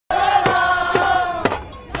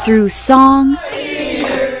Through song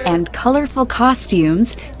and colorful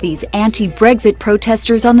costumes, these anti-Brexit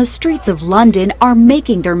protesters on the streets of London are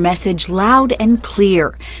making their message loud and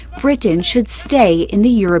clear. Britain should stay in the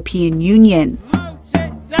European Union.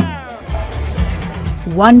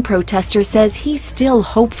 One protester says he's still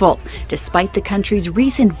hopeful, despite the country's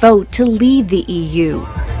recent vote to leave the EU.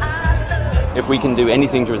 If we can do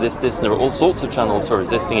anything to resist this, and there are all sorts of channels for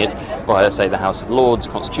resisting it, via, say, the House of Lords,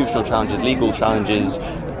 constitutional challenges, legal challenges,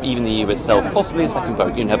 even the EU itself, possibly a second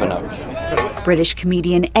vote, you never know. British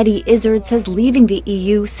comedian Eddie Izzard says leaving the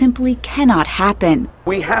EU simply cannot happen.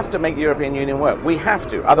 We have to make the European Union work. We have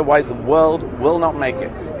to, otherwise the world will not make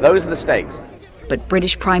it. Those are the stakes. But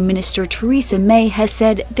British Prime Minister Theresa May has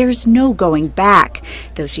said there's no going back,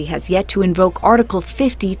 though she has yet to invoke Article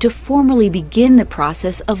 50 to formally begin the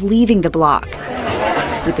process of leaving the bloc.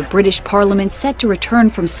 With the British Parliament set to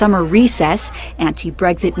return from summer recess,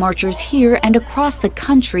 anti-Brexit marchers here and across the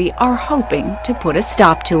country are hoping to put a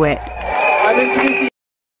stop to it.